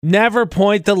Never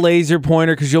point the laser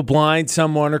pointer because you'll blind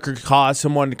someone or could cause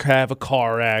someone to have a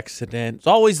car accident. It's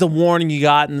always the warning you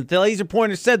got, and the laser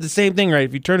pointer said the same thing, right?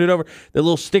 If you turn it over, the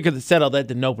little sticker that said all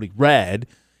that nobody read.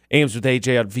 Ames with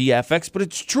AJ on VFX, but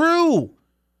it's true.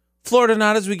 Florida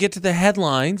not as we get to the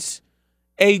headlines.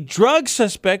 A drug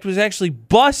suspect was actually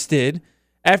busted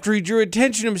after he drew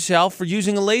attention to himself for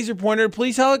using a laser pointer at a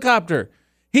police helicopter.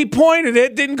 He pointed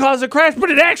it, didn't cause a crash,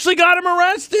 but it actually got him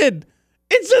arrested.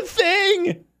 It's a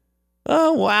thing.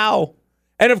 Oh, wow.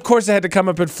 And, of course, it had to come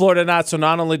up in Florida not. So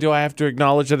not only do I have to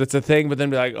acknowledge that it's a thing, but then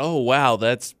be like, oh, wow,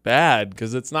 that's bad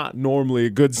because it's not normally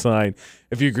a good sign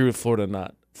if you agree with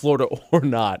Florida or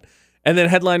not. And then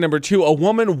headline number 2, a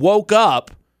woman woke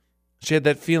up. She had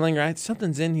that feeling, right?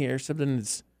 Something's in here. Something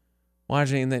is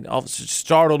watching. And then all of a sudden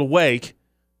startled awake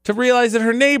to realize that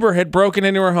her neighbor had broken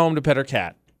into her home to pet her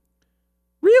cat.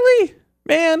 Really?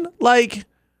 Man, like,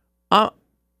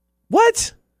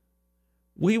 what?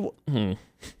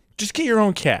 Just get your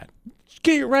own cat. Just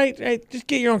get Just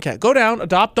get your own cat. Go down,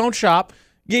 adopt, don't shop.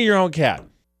 Get your own cat.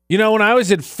 You know, when I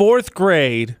was in 4th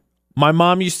grade, my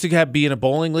mom used to be in a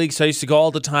bowling league, so I used to go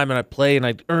all the time, and I'd play, and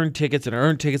I'd earn tickets.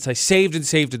 I saved and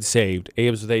saved and saved.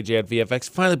 Ames with AJ at VFX.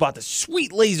 Finally bought this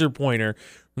sweet laser pointer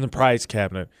from the prize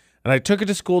cabinet, and I took it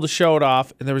to school to show it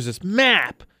off, and there was this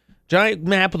map, giant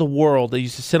map of the world that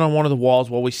used to sit on one of the walls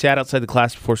while we sat outside the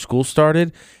class before school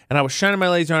started, and I was shining my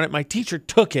laser on it. My teacher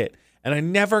took it, and I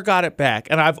never got it back,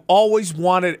 and I've always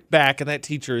wanted it back, and that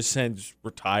teacher has since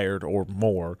retired or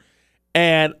more,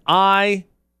 and I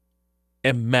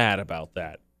am mad about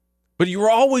that. But you were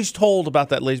always told about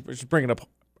that laser, just bringing up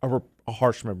a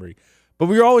harsh memory, but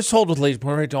we were always told with laser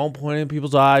pointer, right, don't point it in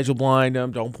people's eyes, you'll blind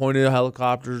them, don't point it at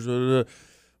helicopters.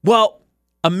 Well,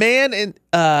 a man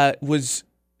was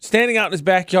standing out in his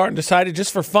backyard and decided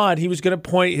just for fun he was going to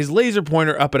point his laser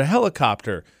pointer up at a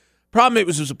helicopter. Problem, it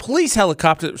was a police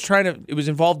helicopter that was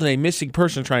involved in a missing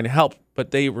person trying to help, but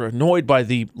they were annoyed by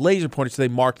the laser pointer, so they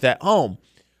marked that home.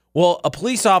 Well, a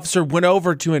police officer went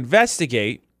over to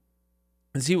investigate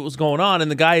and see what was going on, and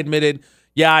the guy admitted,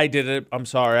 yeah, I did it. I'm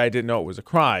sorry. I didn't know it was a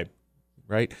crime,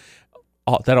 right?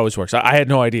 Oh, that always works. I had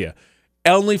no idea.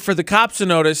 Only for the cops to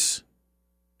notice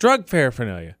drug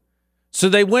paraphernalia. So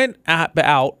they went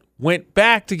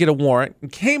back to get a warrant, and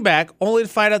came back only to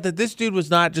find out that this dude was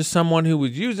not just someone who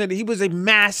was using it. He was a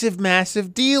massive,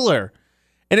 massive dealer.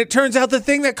 And it turns out the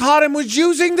thing that caught him was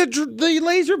using the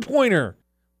laser pointer.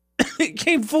 It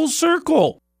came full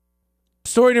circle.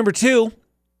 Story number 2. You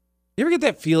ever get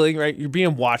that feeling, right? You're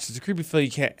being watched. It's a creepy feeling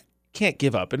you can't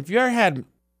give up. And if you ever had,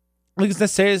 like it's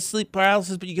necessarily sleep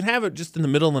paralysis, but you can have it just in the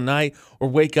middle of the night or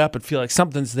wake up and feel like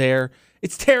something's there.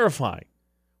 It's terrifying.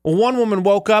 Well, one woman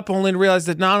woke up only to realize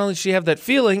that not only did she have that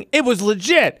feeling, it was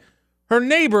legit. Her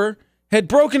neighbor had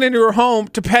broken into her home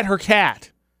to pet her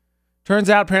cat.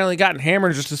 Turns out apparently gotten hammered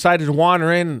and just decided to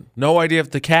wander in. No idea if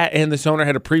the cat and this owner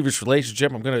had a previous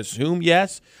relationship. I'm going to assume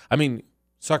yes. I mean,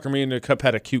 sucker me into a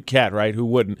pet a cute cat, right? Who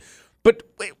wouldn't? But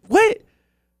wait, what?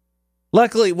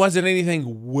 Luckily, it wasn't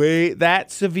anything way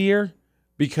that severe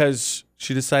because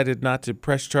she decided not to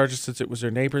press charges since it was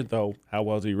her neighbor, though how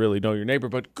well do you really know your neighbor?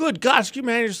 But good gosh, can you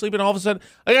imagine sleeping all of a sudden?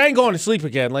 Like, I ain't going to sleep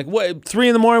again. Like, what, 3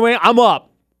 in the morning, I'm up.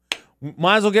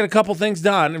 Might as well get a couple things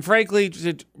done. And frankly,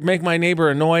 to make my neighbor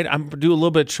annoyed, I'm going to do a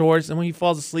little bit of chores. And when he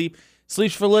falls asleep,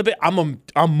 sleeps for a little bit,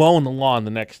 I'm mowing the lawn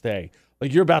the next day.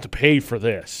 Like, you're about to pay for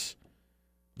this.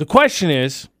 The question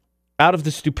is, out of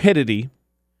the stupidity,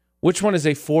 which one is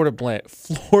a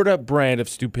Florida brand of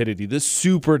stupidity? The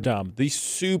super dumb, the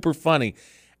super funny.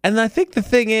 And I think the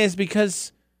thing is,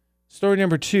 because story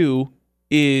number 2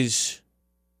 is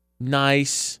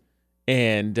nice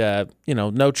and,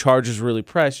 no charges really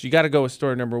pressed, you got to go with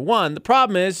story number 1. The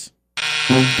problem is,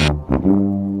 it's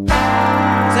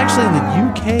actually in the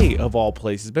UK of all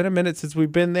places. It's been a minute since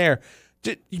we've been there.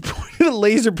 You pointed a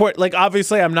laser point. Like,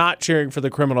 obviously, I'm not cheering for the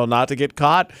criminal not to get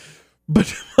caught. But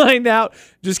to find out,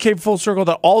 just came full circle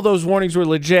that all those warnings were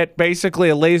legit. Basically,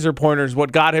 a laser pointer is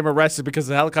what got him arrested because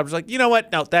the helicopter's like, you know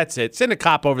what? No, that's it. Send a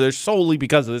cop over there solely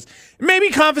because of this. Maybe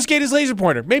confiscate his laser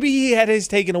pointer. Maybe he had his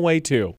taken away too.